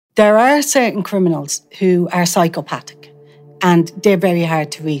There are certain criminals who are psychopathic and they're very hard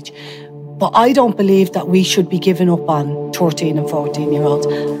to reach. But I don't believe that we should be giving up on 13 and 14-year-olds.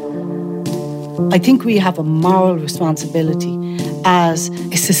 I think we have a moral responsibility as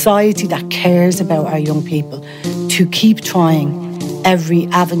a society that cares about our young people to keep trying every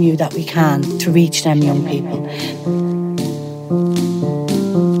avenue that we can to reach them young people.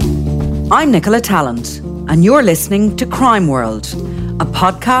 I'm Nicola Tallant, and you're listening to Crime World, a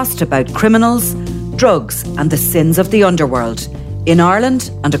podcast about criminals, drugs and the sins of the underworld in Ireland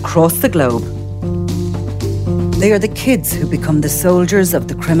and across the globe. They are the kids who become the soldiers of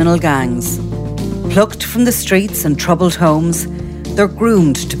the criminal gangs. Plucked from the streets and troubled homes, they're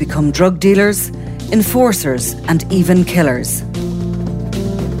groomed to become drug dealers, enforcers and even killers.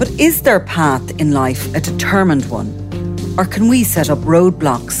 But is their path in life a determined one? Or can we set up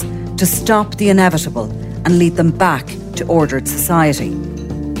roadblocks to stop the inevitable and lead them back to ordered society?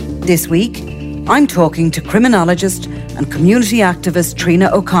 This week, I'm talking to criminologist and community activist Trina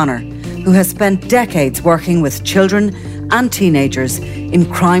O'Connor, who has spent decades working with children and teenagers in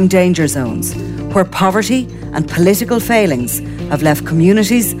crime danger zones, where poverty and political failings have left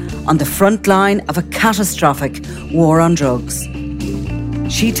communities on the front line of a catastrophic war on drugs.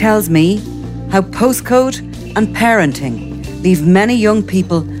 She tells me how postcode and parenting leave many young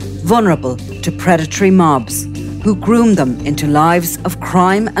people vulnerable to predatory mobs who groom them into lives of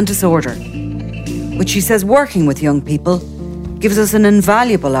crime and disorder. But she says working with young people gives us an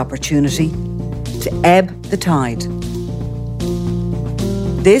invaluable opportunity to ebb the tide.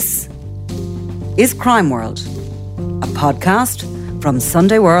 This is Crime World, a podcast from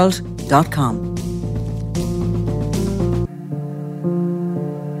SundayWorld.com.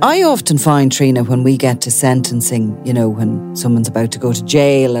 I often find, Trina, when we get to sentencing, when someone's about to go to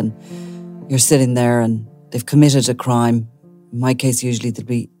jail and you're sitting there and they've committed a crime. In my case, usually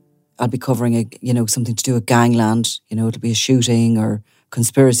I'll be covering something to do with gangland. It'll be a shooting or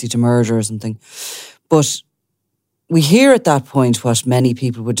conspiracy to murder or something. But we hear at that point what many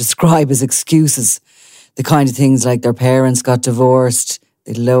people would describe as excuses. The kind of things like their parents got divorced,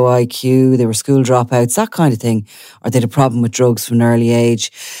 they had low IQ, they were school dropouts, that kind of thing. Or they had a problem with drugs from an early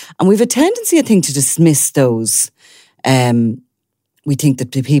age. And we've a tendency, I think, to dismiss those. We think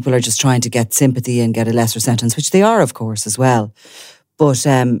that the people are just trying to get sympathy and get a lesser sentence, which they are, of course, as well. But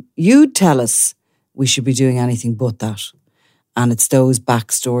you tell us we should be doing anything but that. And it's those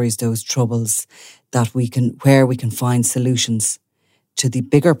backstories, those troubles where we can find solutions to the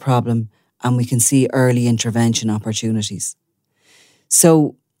bigger problem and we can see early intervention opportunities.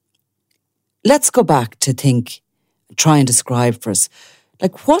 So let's go back to try and describe for us,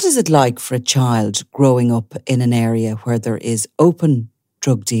 what is it like for a child growing up in an area where there is open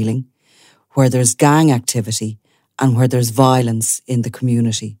drug dealing, where there's gang activity and where there's violence in the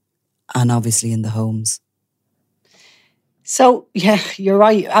community and obviously in the homes? So, yeah, you're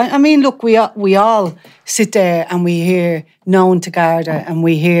right. I mean, look, we all sit there and we hear known to Garda and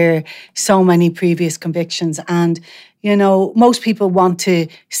we hear so many previous convictions. And, most people want to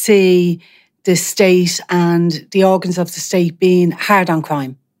see the state and the organs of the state being hard on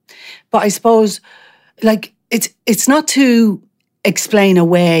crime. But I suppose, it's not to explain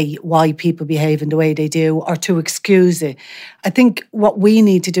away why people behave in the way they do or to excuse it. I think what we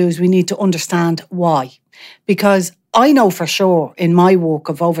need to do is we need to understand why. Because I know for sure in my work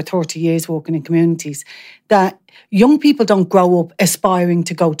of over 30 years working in communities that young people don't grow up aspiring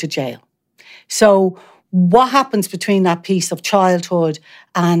to go to jail. So what happens between that piece of childhood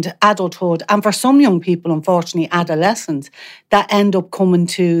and adulthood, and for some young people, unfortunately, adolescents, that end up coming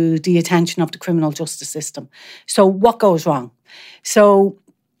to the attention of the criminal justice system. So what goes wrong? So,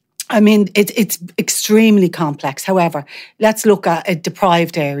 I mean, it's extremely complex. However, let's look at a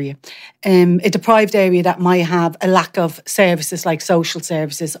deprived area. A deprived area that might have a lack of services like social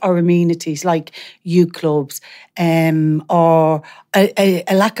services or amenities like youth clubs, or a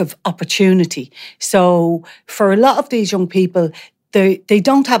lack of opportunity. So for a lot of these young people, they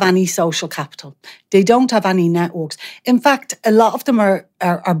don't have any social capital. They don't have any networks. In fact, a lot of them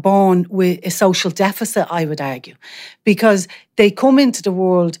are born with a social deficit, I would argue, because they come into the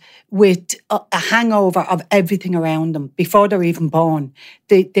world with a hangover of everything around them before they're even born.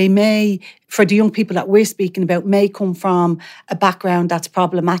 They may, for the young people that we're speaking about, may come from a background that's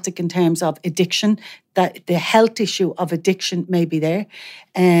problematic in terms of addiction, that the health issue of addiction may be there.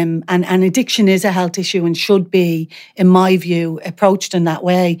 And addiction is a health issue and should be, in my view, approached in that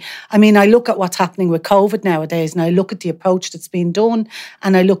way. I mean, I look at what's happening with COVID nowadays and I look at the approach that's being done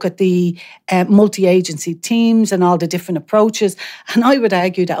and I look at the multi-agency teams and all the different approaches. And I would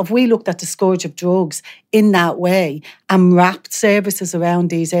argue that if we looked at the scourge of drugs in that way and wrapped services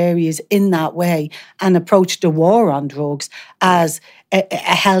around these areas in that way and approached the war on drugs as a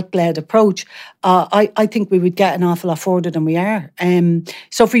health-led approach, I think we would get an awful lot further than we are.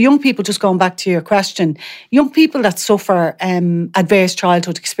 So for young people, just going back to your question, young people that suffer adverse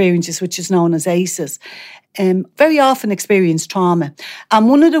childhood experiences, which is known as ACEs, very often experience trauma. And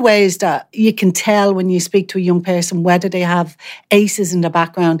one of the ways that you can tell when you speak to a young person whether they have ACEs in their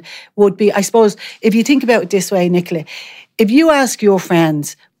background would be, I suppose, if you think about it this way, Nicola, if you ask your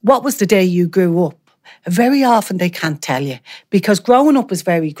friends, what was the day you grew up? Very often they can't tell you, because growing up is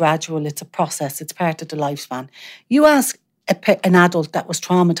very gradual. It's a process. It's part of the lifespan. You ask an adult that was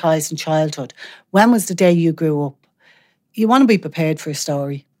traumatised in childhood, when was the day you grew up? You want to be prepared for a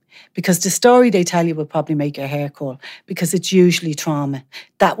story, because the story they tell you will probably make your hair curl, because it's usually trauma.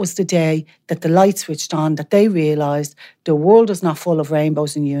 That was the day that the light switched on, that they realised the world is not full of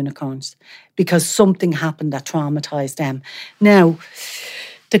rainbows and unicorns, because something happened that traumatised them. Now,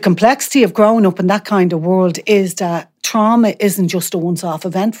 the complexity of growing up in that kind of world is that trauma isn't just a once-off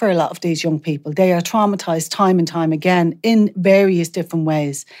event for a lot of these young people. They are traumatised time and time again in various different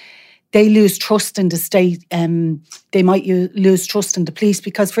ways. They lose trust in the state. They might lose trust in the police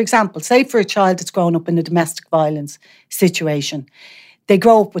because, for example, say for a child that's grown up in a domestic violence situation, they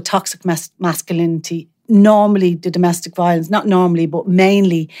grow up with toxic masculinity. Normally, the domestic violence, not normally, but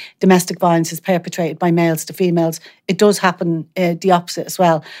mainly domestic violence is perpetrated by males to females. It does happen the opposite as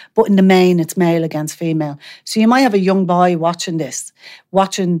well. But in the main, it's male against female. So you might have a young boy watching this,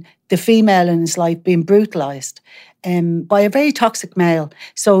 watching the female in his life being brutalised by a very toxic male.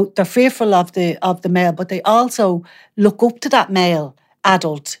 So they're fearful of the male, but they also look up to that male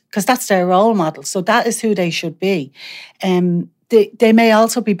adult because that's their role model. So that is who they should be. They may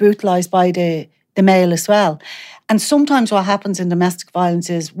also be brutalised by the male as well. And sometimes what happens in domestic violence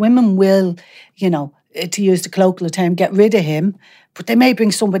is women will, to use the colloquial term, get rid of him, but they may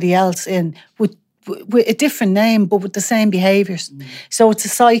bring somebody else in with a different name, but with the same behaviours. So it's a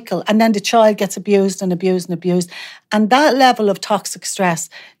cycle. And then the child gets abused and abused and abused. And that level of toxic stress,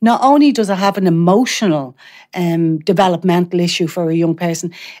 not only does it have an emotional developmental issue for a young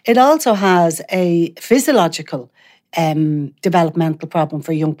person, it also has a physiological developmental problem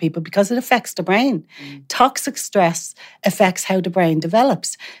for young people because it affects the brain. Toxic stress affects how the brain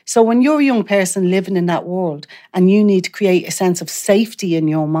develops. So when you're a young person living in that world and you need to create a sense of safety in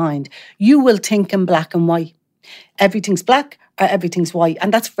your mind, you will think in black and white. Everything's black or everything's white.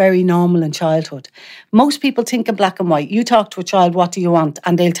 And that's very normal in childhood. Most people think in black and white. You talk to a child, what do you want?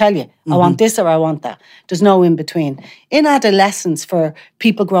 And they'll tell you, I want this or I want that. There's no in between. In adolescence, for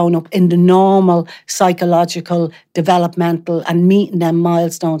people growing up in the normal psychological, developmental and meeting them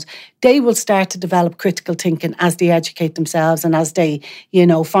milestones, they will start to develop critical thinking as they educate themselves and as they,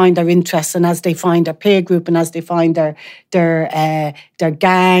 find their interests and as they find their peer group and as they find their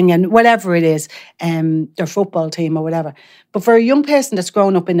gang and whatever it is, their football team or whatever. But for a young person that's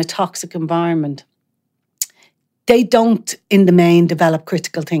grown up in a toxic environment, they don't, in the main, develop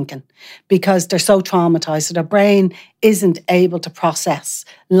critical thinking because they're so traumatised. So their brain isn't able to process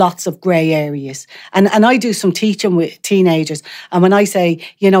lots of grey areas. And I do some teaching with teenagers. And when I say,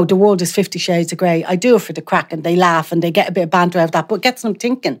 the world is 50 shades of grey, I do it for the crack and they laugh and they get a bit of banter out of that, but it gets them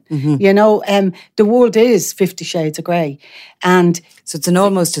thinking. The world is 50 shades of grey. And so it's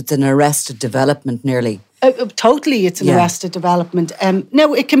an arrested development nearly. Totally, it's an arrested development.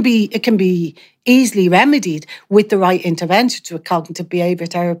 Now, it can be easily remedied with the right intervention, with cognitive behaviour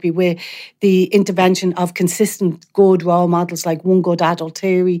therapy, with the intervention of consistent good role models like One Good Adult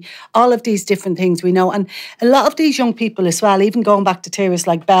theory, all of these different things we know. And a lot of these young people as well, even going back to theorists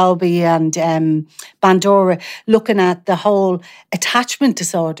like Bowlby and Bandura, looking at the whole attachment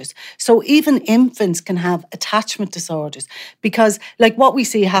disorders. So even infants can have attachment disorders because like what we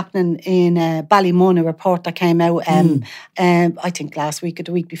see happening in Ballymun, a report that came out, I think last week or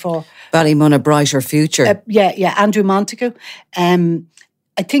the week before. Ballymun, a brighter future. Andrew Montague.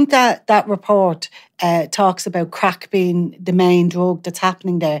 I think that report talks about crack being the main drug that's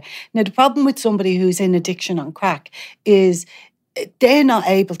happening there. Now, the problem with somebody who's in addiction on crack is they're not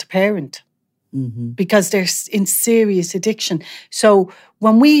able to parent. Because they're in serious addiction. So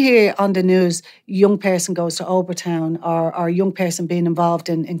when we hear on the news, young person goes to Obertown or a young person being involved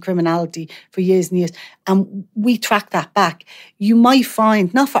in criminality for years and years, and we track that back, you might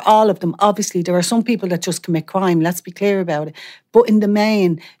find, not for all of them, obviously there are some people that just commit crime, let's be clear about it, but in the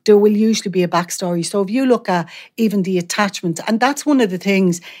main, there will usually be a backstory. So if you look at even the attachment, and that's one of the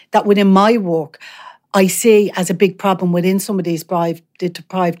things that within my work, I see as a big problem within some of these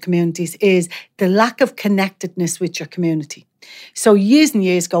deprived communities is the lack of connectedness with your community. So years and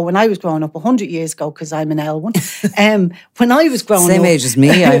years ago, when I was growing up, 100 years ago, because I'm an L1, when I was growing up... Same age as me,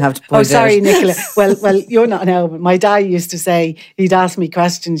 I have to point out. Oh, sorry, Nicola. Well, you're not an L1. My dad used to say, he'd ask me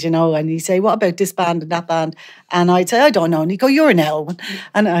questions, and he'd say, what about this band and that band? And I'd say, I don't know. And he'd go, you're an L1.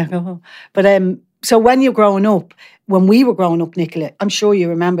 And I go, oh. But so when you're growing up, when we were growing up, Nicola, I'm sure you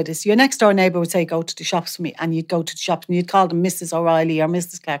remember this, your next door neighbour would say, go to the shops with me, and you'd go to the shops and you'd call them Mrs. O'Reilly or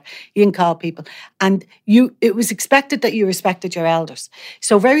Mrs. Clark. You didn't call people. And it was expected that you respected your elders.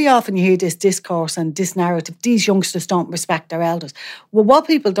 So very often you hear this discourse and this narrative, these youngsters don't respect their elders. Well, what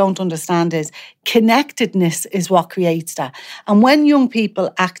people don't understand is connectedness is what creates that. And when young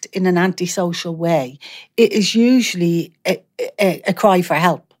people act in an antisocial way, it is usually a cry for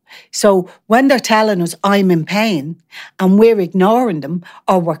help. So when they're telling us, I'm in pain, and we're ignoring them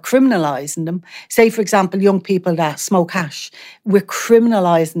or we're criminalising them, say, for example, young people that smoke hash, we're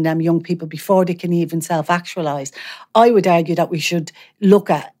criminalising them young people before they can even self-actualise. I would argue that we should look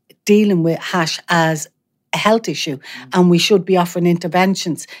at dealing with hash as a health issue, and we should be offering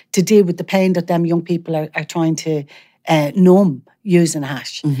interventions to deal with the pain that them young people are trying to numb using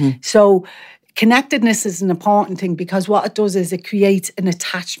hash. So connectedness is an important thing, because what it does is it creates an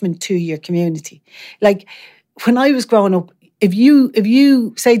attachment to your community. Like when I was growing up, if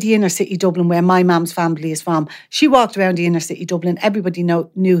you say the inner city Dublin, where my mum's family is from, she walked around the inner city Dublin, everybody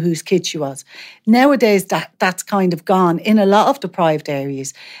knew whose kid she was. Nowadays, that's kind of gone in a lot of deprived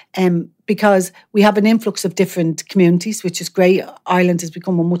areas, because we have an influx of different communities, which is great. Ireland has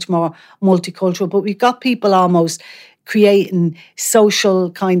become a much more multicultural, but we've got people almost creating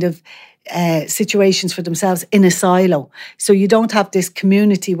social kind of situations for themselves in a silo. So you don't have this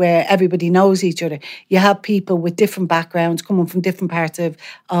community where everybody knows each other. You have people with different backgrounds, coming from different parts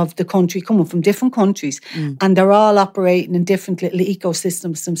of the country, coming from different countries, and they're all operating in different little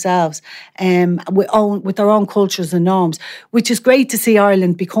ecosystems themselves, with their own cultures and norms, which is great to see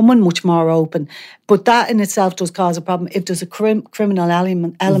Ireland becoming much more open. But that in itself does cause a problem if there's a criminal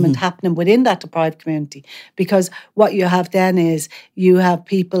element happening within that deprived community, because what you have then is you have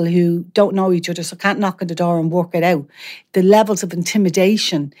people who don't know each other, so can't knock on the door and work it out. The levels of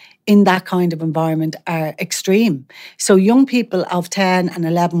intimidation in that kind of environment are extreme. So young people of 10 and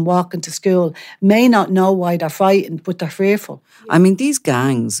 11 walking to school may not know why they're frightened, but they're fearful. I mean, these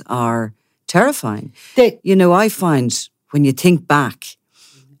gangs are terrifying. I find when you think back,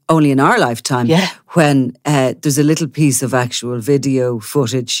 only in our lifetime, when there's a little piece of actual video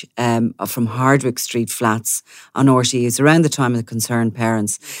footage from Hardwick Street flats on RTE. It's around the time of the Concerned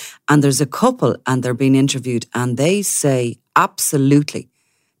Parents. And there's a couple and they're being interviewed and they say absolutely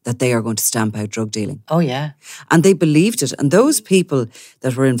that they are going to stamp out drug dealing. Oh, yeah. And they believed it. And those people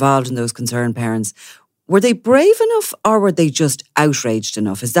that were involved in those Concerned Parents, were they brave enough or were they just outraged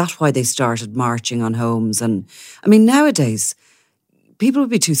enough? Is that why they started marching on homes? And I mean, nowadays, people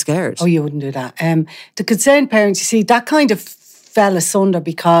would be too scared. Oh, you wouldn't do that. The Concerned Parents, you see, that kind of fell asunder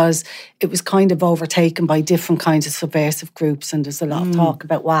because it was kind of overtaken by different kinds of subversive groups, and there's a lot of talk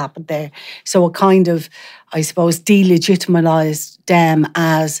about what happened there. So it kind of, I suppose, delegitimised them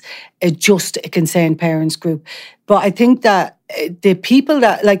as just a Concerned Parents group. But I think that the people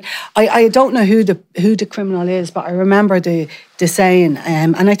that, like, I don't know who the criminal is, but I remember the saying,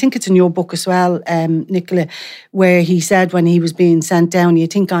 and I think it's in your book as well, Nicola, where he said when he was being sent down, you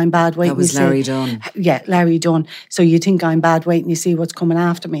think I'm bad, wait. That was Larry Dunn. Yeah, Larry Dunn. So you think I'm bad, wait and you see what's coming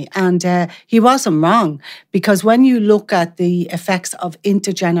after me. And he wasn't wrong, because when you look at the effects of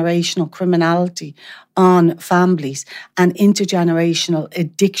intergenerational criminality on families and intergenerational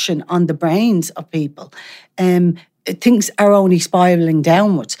addiction on the brains of people, things are only spiralling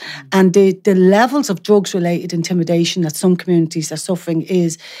downwards. And the levels of drugs-related intimidation that some communities are suffering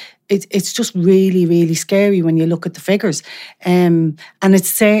it's just really, really scary when you look at the figures. And it's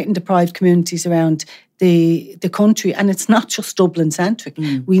certain deprived communities around the country, and it's not just Dublin-centric.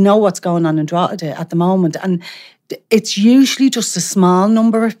 We know what's going on in Drogheda at the moment, and it's usually just a small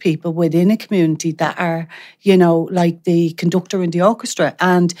number of people within a community that are, like the conductor in the orchestra,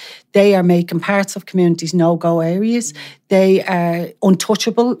 and they are making parts of communities no-go areas. They are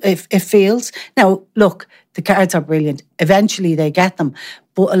untouchable, if it feels. Now, look, the cards are brilliant. Eventually they get them.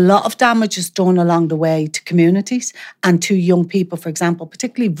 But a lot of damage is done along the way to communities and to young people, for example,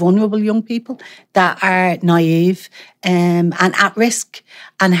 particularly vulnerable young people that are naive and at risk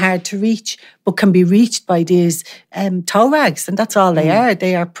and hard to reach, but can be reached by these tow rags. And that's all they are.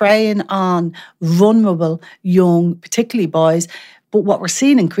 They are preying on vulnerable young, particularly boys. But what we're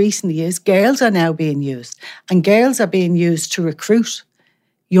seeing increasingly is girls are now being used, and girls are being used to recruit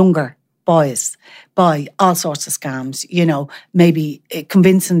younger boys by all sorts of scams, maybe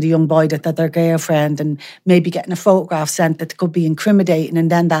convincing the young boy that they're their girlfriend and maybe getting a photograph sent that could be incriminating, and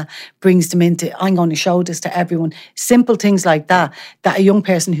then that brings them into, I'm going to show this to everyone. Simple things like that a young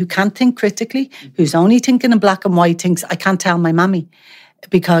person who can't think critically, who's only thinking in black and white, thinks, I can't tell my mammy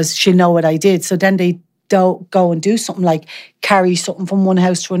because she'll know what I did. So then they don't go and do something like carry something from one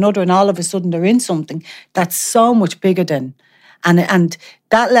house to another, and all of a sudden they're in something that's so much bigger than. And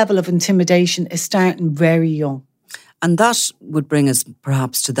that level of intimidation is starting very young. And that would bring us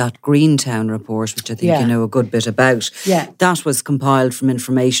perhaps to that Greentown report, which I think you know a good bit about. Yeah. That was compiled from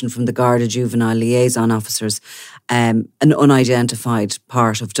information from the Garda Juvenile Liaison Officers, an unidentified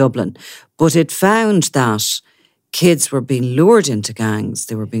part of Dublin. But it found that kids were being lured into gangs,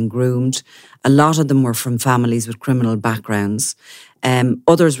 they were being groomed. A lot of them were from families with criminal backgrounds.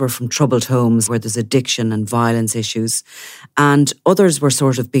 Others were from troubled homes where there's addiction and violence issues. And others were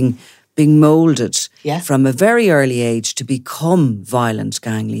sort of being moulded from a very early age to become violent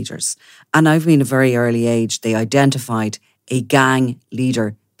gang leaders. And I mean a very early age, they identified a gang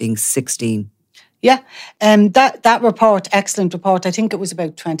leader being 16. Yeah, that report, excellent report, I think it was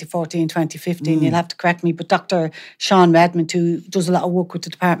about 2014, 2015, you'll have to correct me, but Dr. Sean Redmond, who does a lot of work with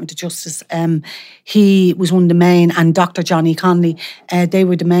the Department of Justice, he was one of the main, and Dr. Johnny Connolly, they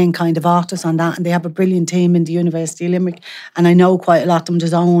were the main kind of authors on that, and they have a brilliant team in the University of Limerick, and I know quite a lot of them.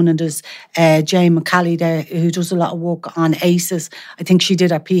 There's Owen and there's Jane McCally there, who does a lot of work on ACEs. I think she did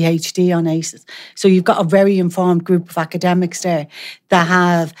her PhD on ACEs. So you've got a very informed group of academics there that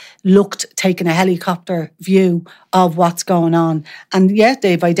have taken a helicopter view of what's going on. And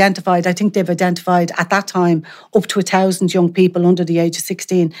they've identified at that time up to 1,000 young people under the age of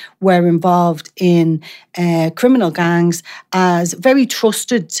 16 were involved in criminal gangs as very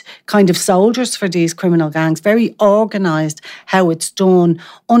trusted kind of soldiers for these criminal gangs, very organised how it's done,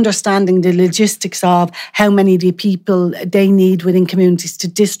 understanding the logistics of how many of the people they need within communities to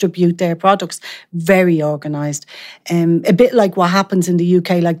distribute their products, very organised. A bit like what happens in the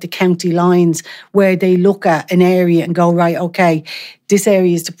UK, like the county lines, where they look at an area and go, right, okay, this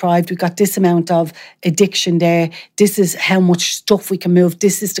area is deprived, we've got this amount of addiction there, this is how much stuff we can move,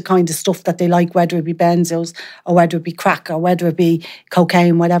 this is the kind of stuff that they like, whether it be benzos or whether it be crack or whether it be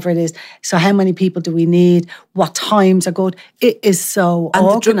cocaine, whatever it is. So how many people do we need? What times are good? It is so organised.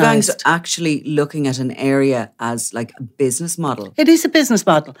 And the drug gangs are actually looking at an area as like a business model. It is a business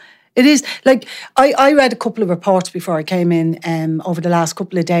model. It is. Like, I read a couple of reports before I came in over the last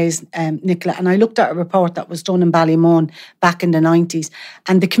couple of days, Nicola, and I looked at a report that was done in Ballymun back in the 90s,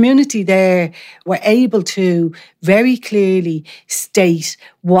 and the community there were able to very clearly state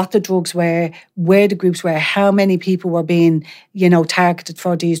what the drugs were, where the groups were, how many people were being, targeted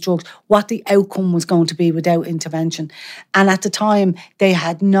for these drugs, what the outcome was going to be without intervention. And at the time, they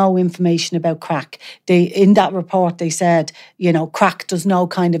had no information about crack. In that report, they said, crack does no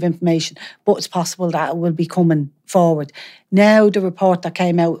kind of information, but it's possible that it will be coming forward. Now, the report that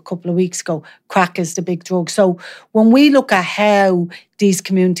came out a couple of weeks ago, crack is the big drug. So when we look at how these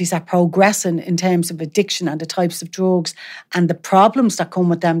communities are progressing in terms of addiction and the types of drugs and the problems that come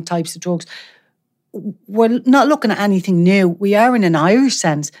with them types of drugs, we're not looking at anything new. We are in an Irish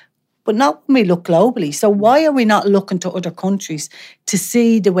sense, but not when we look globally. So why are we not looking to other countries to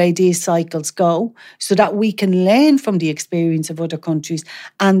see the way these cycles go so that we can learn from the experience of other countries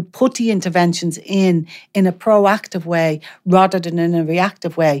and put the interventions in a proactive way rather than in a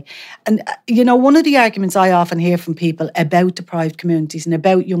reactive way? And, one of the arguments I often hear from people about deprived communities and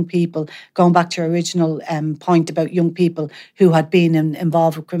about young people, going back to your original point about young people who had been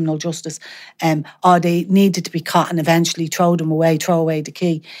involved with criminal justice, or they needed to be caught and eventually throw away the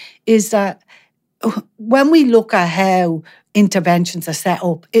key, is that when we look at how interventions are set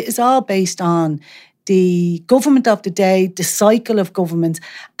up, it is all based on the government of the day, the cycle of government,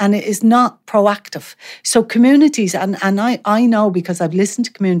 and it is not proactive. So communities, and I know because I've listened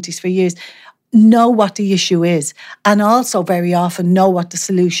to communities for years, know what the issue is and also very often know what the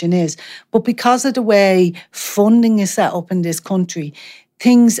solution is. But because of the way funding is set up in this country,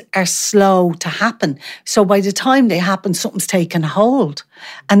 things are slow to happen. So by the time they happen, something's taken hold.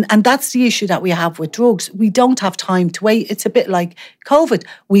 And that's the issue that we have with drugs. We don't have time to wait. It's a bit like COVID.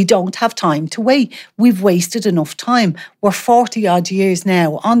 We don't have time to wait. We've wasted enough time. We're 40 odd years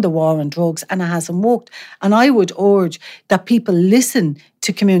now on the war on drugs and it hasn't worked. And I would urge that people listen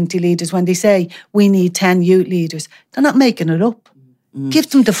to community leaders when they say we need 10 youth leaders. They're not making it up. Give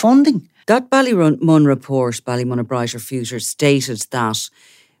them the funding. That Ballymun report, Ballymun A Brighter Future, stated that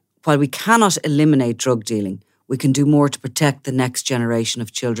while we cannot eliminate drug dealing, we can do more to protect the next generation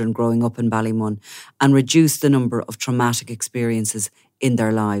of children growing up in Ballymun and reduce the number of traumatic experiences in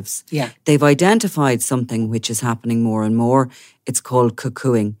their lives. Yeah. They've identified something which is happening more and more. It's called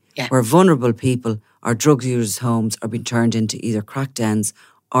cuckooing, where vulnerable people or drug users' homes are being turned into either crack dens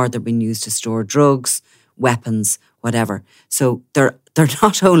or they're being used to store drugs, weapons, whatever. So they're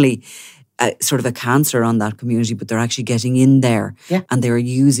not only sort of a cancer on that community, but they're actually getting in there and they're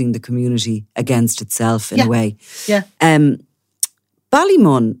using the community against itself in a way. Yeah.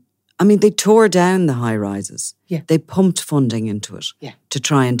 Ballymun, I mean, they tore down the high rises. Yeah. They pumped funding into it to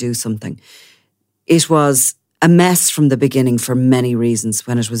try and do something. It was a mess from the beginning for many reasons.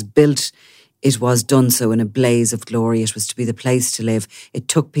 When it was built, it was done so in a blaze of glory. It was to be the place to live. It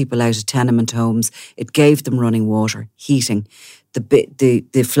took people out of tenement homes. It gave them running water, heating.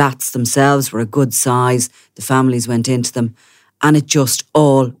 The flats themselves were a good size. The families went into them. And it just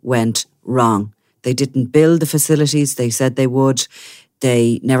all went wrong. They didn't build the facilities they said they would.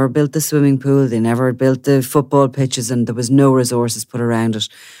 They never built the swimming pool. They never built the football pitches, and there was no resources put around it.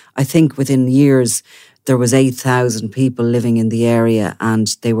 I think within years, there was 8,000 people living in the area, and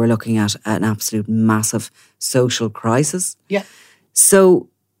they were looking at an absolute massive social crisis. Yeah. So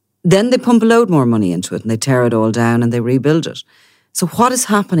then they pump a load more money into it and they tear it all down and they rebuild it. So what is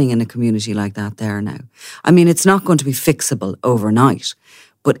happening in a community like that there now? I mean, it's not going to be fixable overnight,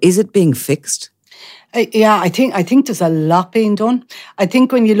 but is it being fixed? Yeah, I think there's a lot being done. I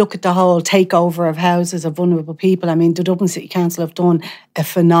think when you look at the whole takeover of houses of vulnerable people, I mean, the Dublin City Council have done a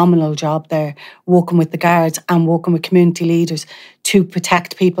phenomenal job there, working with the guards and working with community leaders to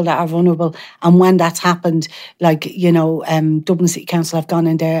protect people that are vulnerable. And when that's happened, like, Dublin City Council have gone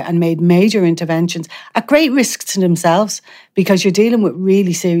in there and made major interventions at great risk to themselves, because you're dealing with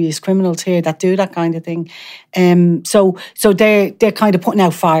really serious criminals here that do that kind of thing. So they're kind of putting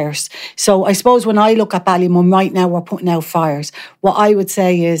out fires. So I suppose when I look at Ballymun right now, we're putting out fires. What I would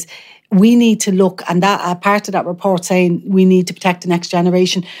say is we need to look, and that part of that report saying we need to protect the next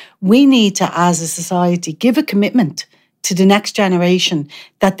generation, we need to, as a society, give a commitment to the next generation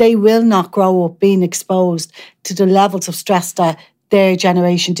that they will not grow up being exposed to the levels of stress that their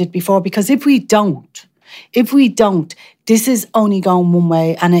generation did before. Because if we don't, this is only going one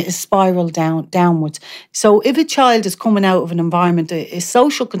way and it is spiraled downwards. So if a child is coming out of an environment, a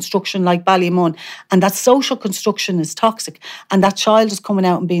social construction like Ballymun, and that social construction is toxic, and that child is coming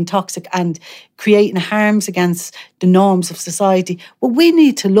out and being toxic and creating harms against the norms of society, well, we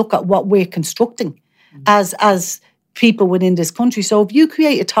need to look at what we're constructing as people within this country. So if you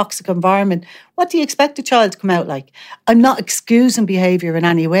create a toxic environment, what do you expect a child to come out like? I'm not excusing behaviour in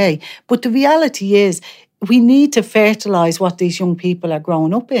any way, but the reality is we need to fertilise what these young people are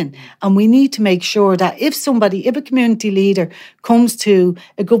growing up in. And we need to make sure that if a community leader comes to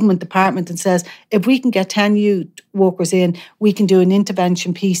a government department and says, if we can get 10 youth workers in, we can do an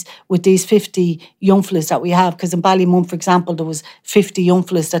intervention piece with these 50 young fellas that we have. Because in Ballymun, for example, there was 50 young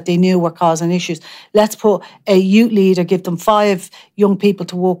fellas that they knew were causing issues. Let's put a youth leader, give them 5 young people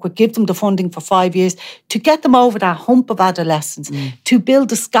to work with, give them the funding for 5 years to get them over that hump of adolescence, to build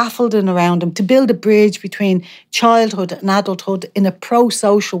the scaffolding around them, to build a bridge between childhood and adulthood in a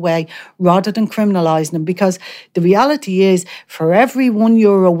pro-social way rather than criminalising them. Because the reality is, for every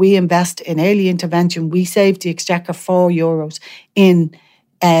 €1 we invest in early intervention, we save the Exchequer €4 in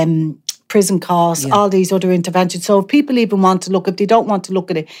prison costs, all these other interventions. So if people even want to look, if they don't want to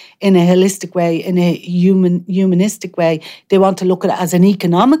look at it in a holistic way, in a humanistic way, they want to look at it as an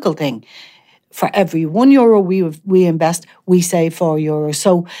economical thing. For every €1 we invest, we save €4.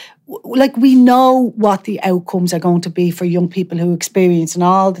 So we know what the outcomes are going to be for young people who experience and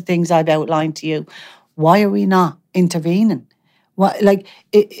all the things I've outlined to you. Why are we not intervening?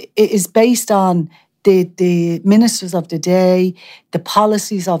 It is based on the ministers of the day, the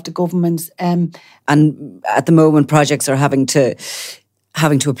policies of the governments. And at the moment, projects are having to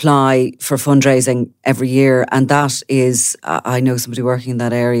apply for fundraising every year. And that is, I know somebody working in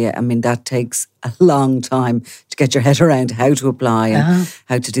that area, I mean, that takes a long time to get your head around how to apply and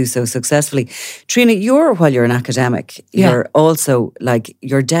how to do so successfully. Trina, while you're an academic, you're also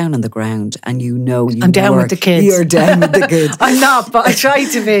you're down on the ground and I'm down with the kids. You're down with the kids. I'm not, but I try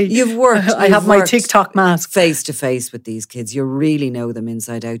to be. You've worked. I have my TikTok mask. Face to face with these kids. You really know them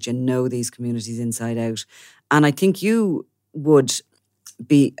inside out. You know these communities inside out. And I think you would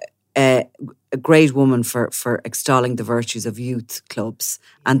be a great woman for extolling the virtues of youth clubs.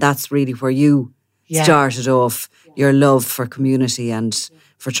 And that's really where you started off, your love for community and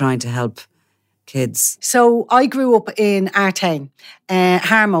for trying to help kids. So I grew up in Artane,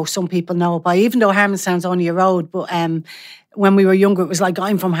 Harmo, some people know it by, even though Harmonstown's only a road, but when we were younger, it was like,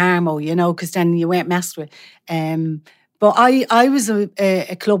 I'm from Harmo, because then you weren't messed with. But I was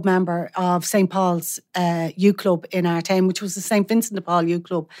a club member of St. Paul's youth club in our town, which was the St. Vincent de Paul youth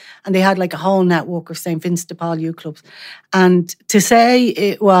club. And they had like a whole network of St. Vincent de Paul youth clubs. And to say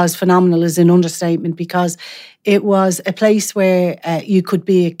it was phenomenal is an understatement, because it was a place where you could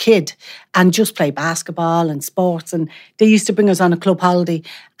be a kid and just play basketball and sports. And they used to bring us on a club holiday,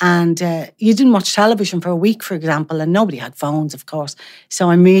 and you didn't watch television for a week, for example, and nobody had phones, of course.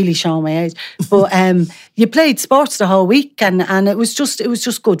 So I'm really showing my age. But you played sports the whole week, and it was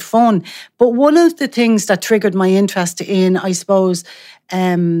just good fun. But one of the things that triggered my interest in, I suppose,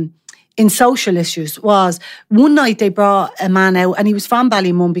 in social issues was one night they brought a man out, and he was from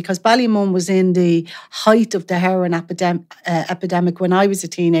Ballymun, because Ballymun was in the height of the heroin epidemic when I was a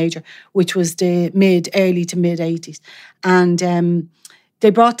teenager, which was the early to mid 80s. And they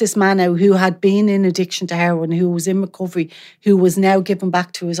brought this man out who had been in addiction to heroin, who was in recovery, who was now giving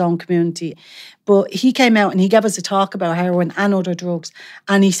back to his own community. But he came out and he gave us a talk about heroin and other drugs.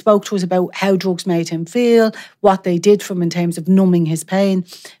 And he spoke to us about how drugs made him feel, what they did for him in terms of numbing his pain,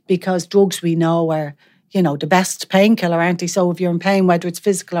 because drugs, we know, are, the best painkiller, aren't they? So if you're in pain, whether it's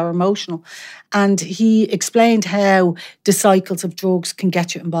physical or emotional. And he explained how the cycles of drugs can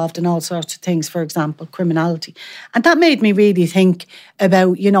get you involved in all sorts of things, for example, criminality. And that made me really think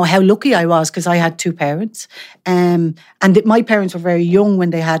about, how lucky I was, because I had two parents. And my parents were very young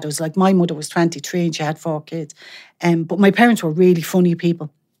when they had us. Like, my mother was 23 and she had 4 kids. But my parents were really funny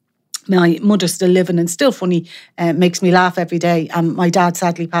people. My mother's still living and still funny, makes me laugh every day. My dad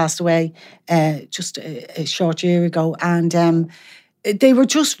sadly passed away just a short year ago. And they were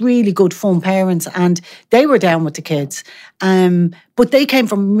just really good, fun parents, and they were down with the kids. But they came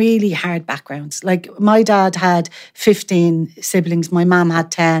from really hard backgrounds. Like, my dad had 15 siblings, my mum had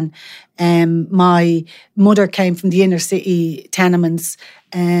 10. My mother came from the inner city tenements.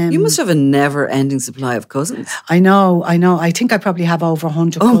 You must have a never-ending supply of cousins. I know. I think I probably have over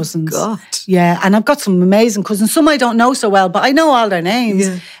 100 cousins. Oh, God. Yeah, and I've got some amazing cousins. Some I don't know so well, but I know all their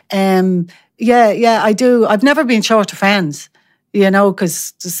names. Yeah, I do. I've never been short of friends,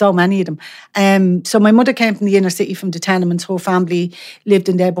 because there's so many of them. So my mother came from the inner city, from the tenements. Her family lived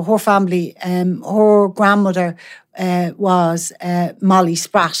in there, but her family, her grandmother was Molly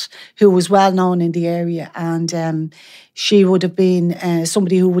Spratt, who was well known in the area, and she would have been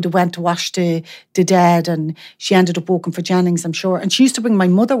somebody who would have went to wash the dead, and she ended up working for Jennings, I'm sure. And she used to bring my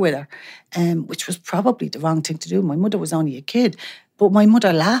mother with her, which was probably the wrong thing to do. My mother was only a kid. But my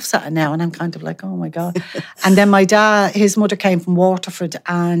mother laughs at it now, and I'm kind of like, oh my God. And then my dad, his mother came from Waterford,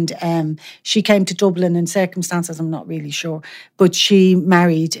 and she came to Dublin in circumstances I'm not really sure. But she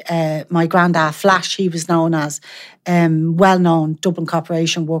married my granddad, Flash. He was known as well-known Dublin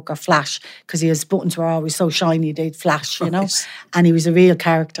Corporation worker, Flash, because his buttons were always so shiny, they'd flash, And he was a real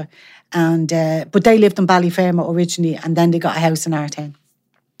character. And but they lived in Ballyfermot originally, and then they got a house in our town.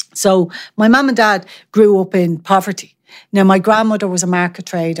 So my mum and dad grew up in poverty. Now, my grandmother was a market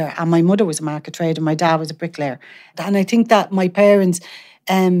trader, and my mother was a market trader. My dad was a bricklayer. And I think that my parents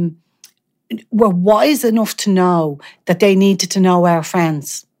were wise enough to know that they needed to know our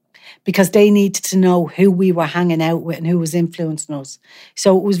friends, because they needed to know who we were hanging out with and who was influencing us.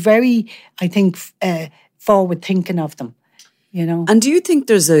 So it was very, I think, forward thinking of them, And do you think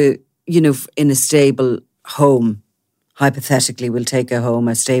there's in a stable home, hypothetically, we'll take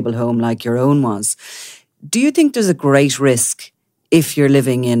a stable home like your own was, do you think there's a great risk if you're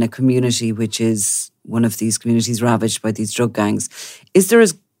living in a community which is one of these communities ravaged by these drug gangs? Is there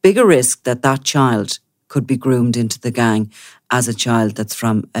as big a risk that child could be groomed into the gang as a child that's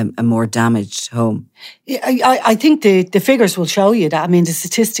from a more damaged home? I think the figures will show you that. I mean, the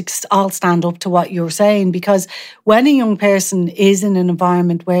statistics all stand up to what you're saying, because when a young person is in an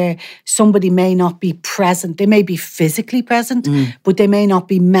environment where somebody may not be present, they may be physically present, but they may not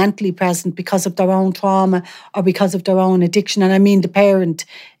be mentally present because of their own trauma or because of their own addiction. And I mean, the parent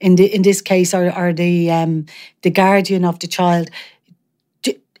in this case, or the guardian of the child.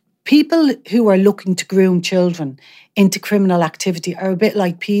 People who are looking to groom children into criminal activity are a bit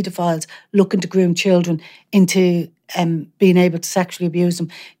like paedophiles looking to groom children into being able to sexually abuse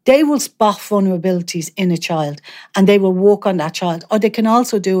them. They will spot vulnerabilities in a child and they will work on that child. Or they can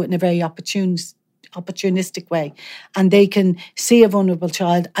also do it in a very opportunistic way. And they can see a vulnerable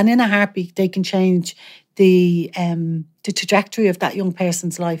child, and in a heartbeat they can change the trajectory of that young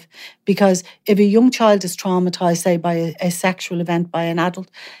person's life. Because if a young child is traumatised, say, by a sexual event by an adult,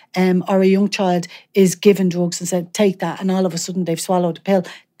 or a young child is given drugs and said, take that, and all of a sudden they've swallowed a pill,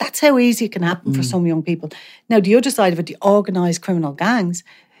 that's how easy it can happen for some young people. Now, the other side of it, the organised criminal gangs,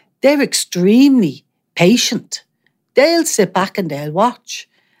 they're extremely patient. They'll sit back and they'll watch,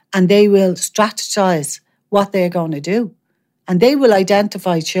 and they will strategise what they're going to do. And they will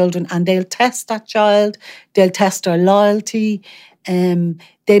identify children and they'll test that child, they'll test their loyalty.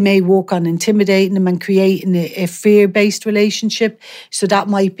 They may work on intimidating them and creating a fear-based relationship. So that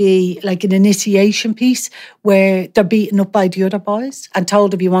might be like an initiation piece where they're beaten up by the other boys and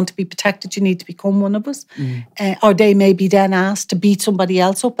told, if you want to be protected, you need to become one of us. Or they may be then asked to beat somebody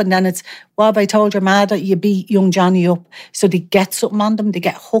else up, and then it's, well, have I told your ma that you beat young Johnny up? So they get something on them, they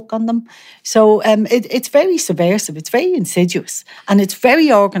get a hook on them. So it's very subversive, it's very insidious, and it's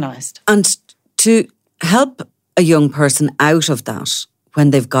very organised. And to help a young person out of that,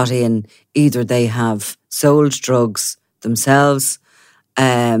 when they've got in, either they have sold drugs themselves,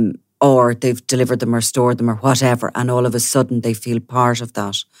 or they've delivered them or stored them or whatever, and all of a sudden they feel part of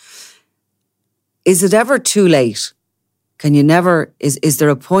that. Is it ever too late? Can you never, is there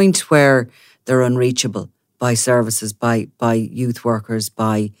a point where they're unreachable by services, by youth workers,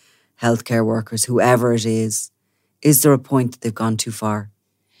 by healthcare workers, whoever it is? Is there a point that they've gone too far?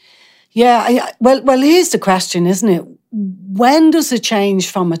 Yeah, well, here's the question, isn't it? When does it change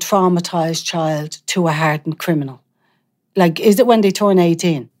from a traumatised child to a hardened criminal? Like, is it when they turn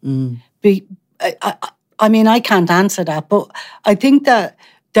 18? I mean, I can't answer that, but I think that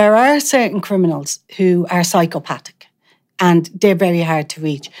there are certain criminals who are psychopathic and they're very hard to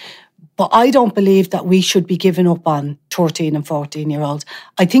reach. But I don't believe that we should be giving up on 13 and 14-year-olds.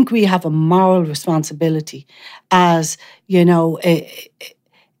 I think we have a moral responsibility as, you know, a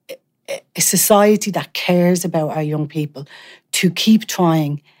society that cares about our young people to keep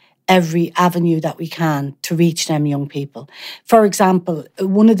trying every avenue that we can to reach them young people. For example,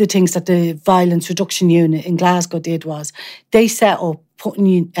 one of the things that the Violence Reduction Unit in Glasgow did was they set up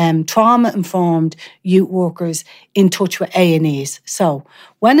putting trauma-informed youth workers in touch with A&Es. So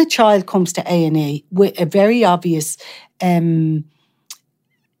when a child comes to A&E with a very obvious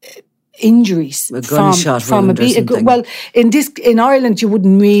injuries from a beat. Well, in Ireland, you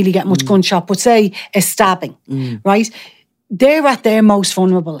wouldn't really get much gunshot, but say a stabbing, right? They're at their most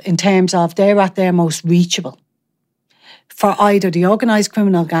vulnerable in terms of they're at their most reachable for either the organised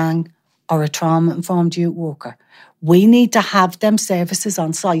criminal gang or a trauma-informed youth worker. We need to have them services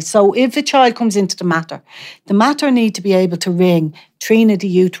on site. So if a child comes into the matter need to be able to ring Trina, the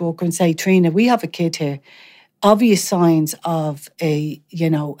youth worker, and say, Trina, we have a kid here. Obvious signs of a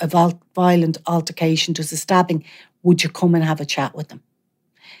violent altercation, there's a stabbing, would you come and have a chat with them?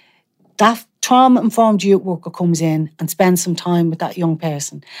 That trauma-informed youth worker comes in and spends some time with that young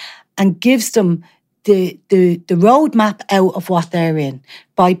person and gives them the roadmap out of what they're in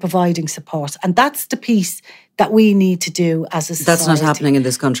by providing support. And that's the piece that we need to do as a society. That's not happening in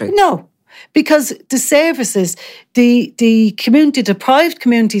this country. No. Because the services, the community, deprived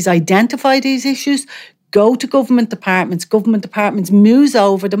communities identify these issues, go to government departments muse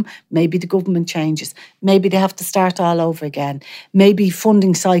over them, maybe the government changes, maybe they have to start all over again, maybe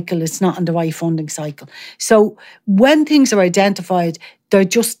funding cycle is not on the right funding cycle. So when things are identified, they're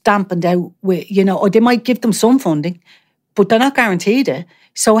just dampened out with, or they might give them some funding, but they're not guaranteed it.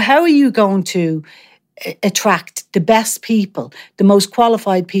 So how are you going to attract the best people, the most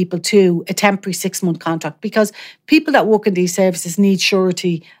qualified people to a temporary 6-month contract? Because people that work in these services need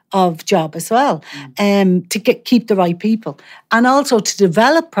surety of job as well, to keep the right people. And also to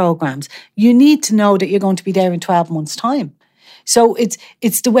develop programs, you need to know that you're going to be there in 12 months' time. So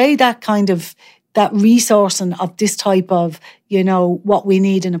it's the way that kind of, that resourcing of this type of, what we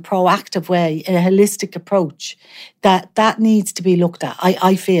need in a proactive way, a holistic approach, that needs to be looked at.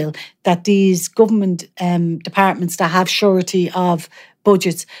 I feel that these government departments that have surety of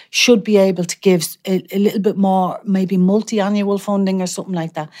budgets should be able to give a little bit more, maybe multi-annual funding or something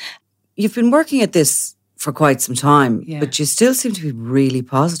like that. You've been working at this for quite some time, but you still seem to be really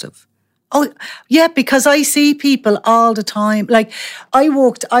positive. Oh, yeah, because I see people all the time. Like, I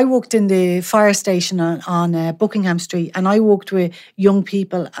worked in the fire station on Buckingham Street, and I worked with young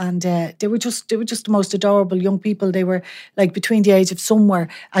people, and they were just the most adorable young people. They were like between the age of somewhere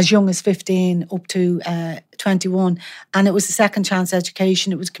as young as 15 up to 21, and it was a second chance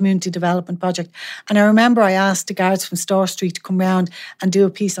education. It was a community development project, and I remember I asked the guards from Store Street to come round and do a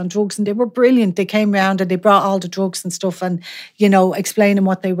piece on drugs, and they were brilliant. They came round and they brought all the drugs and stuff, and explaining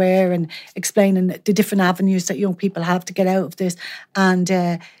what they were and explaining the different avenues that young people have to get out of this.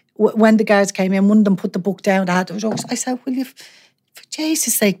 And when the guards came in, one of them put the book down. I had the drugs. I said, "Will you, for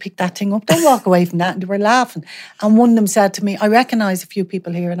Jesus sake, pick that thing up. Don't walk away from that. And they were laughing. And one of them said to me, I recognise a few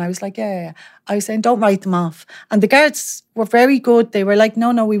people here. And I was like, yeah. I was saying, don't write them off. And the guards were very good. They were like,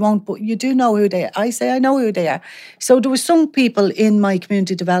 no, we won't. But you do know who they are. I say, I know who they are. So there were some people in my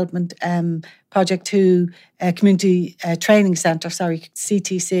community development project community training centre,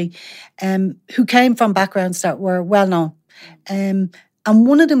 CTC, who came from backgrounds that were well known. And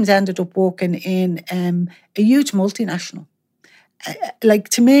one of them ended up working in a huge multinational. Like,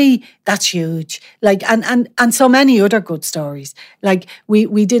 to me, that's huge. Like, and so many other good stories. Like,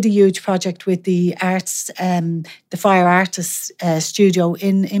 we did a huge project with the arts, the Fire Artists studio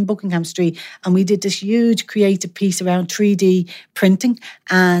in Buckingham Street, and we did this huge creative piece around 3D printing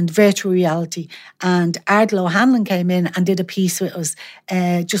and virtual reality. And Ardal O'Hanlon came in and did a piece with us,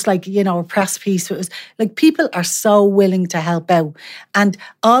 just like, you know, a press piece with us. Like, people are so willing to help out. And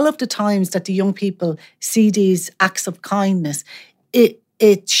all of the times that the young people see these acts of kindness,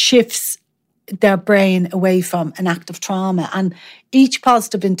 it shifts their brain away from an act of trauma. And each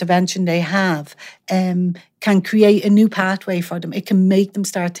positive intervention they have can create a new pathway for them. It can make them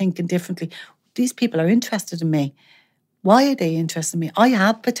start thinking differently. These people are interested in me. Why are they interested in me? I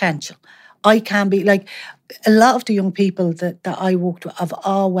have potential. I can be, like, a lot of the young people that I worked with have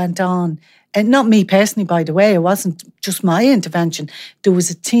all went on. And not me personally, by the way, it wasn't just my intervention. There was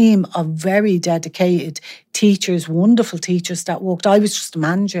a team of very dedicated teachers, wonderful teachers that worked. I was just a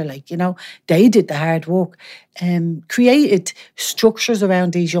manager, like, you know, they did the hard work, created structures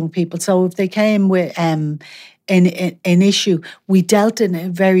around these young people. So if they came with an issue, we dealt in a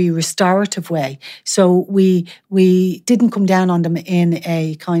very restorative way. So we didn't come down on them in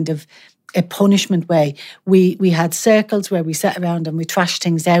a kind of a punishment way. We had circles where we sat around and we trashed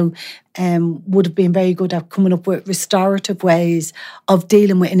things out. Would have been very good at coming up with restorative ways of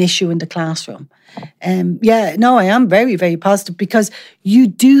dealing with an issue in the classroom. I am very, very positive, because you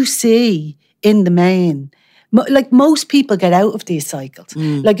do see in the main, like, most people get out of these cycles.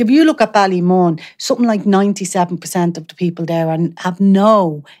 Like, if you look at Ballymun, something like 97% of the people there have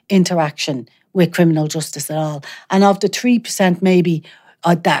no interaction with criminal justice at all. And of the 3% maybe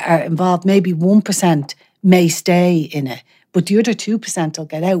that are involved, maybe 1% may stay in it, but the other 2% will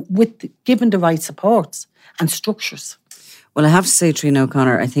get out given the right supports and structures. Well, I have to say, Trina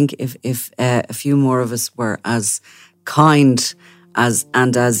O'Connor, I think if a few more of us were as kind as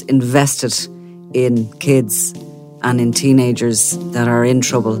invested in kids and in teenagers that are in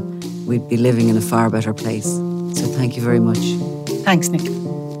trouble, we'd be living in a far better place. So thank you very much. Thanks, Nick.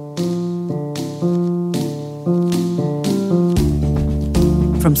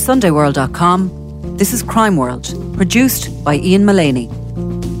 From SundayWorld.com, this is Crime World, produced by Ian Mullaney.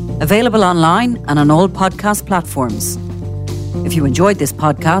 Available online and on all podcast platforms. If you enjoyed this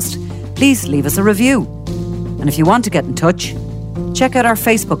podcast, please leave us a review. And if you want to get in touch, check out our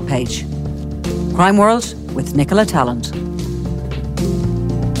Facebook page, Crime World with Nicola Tallant.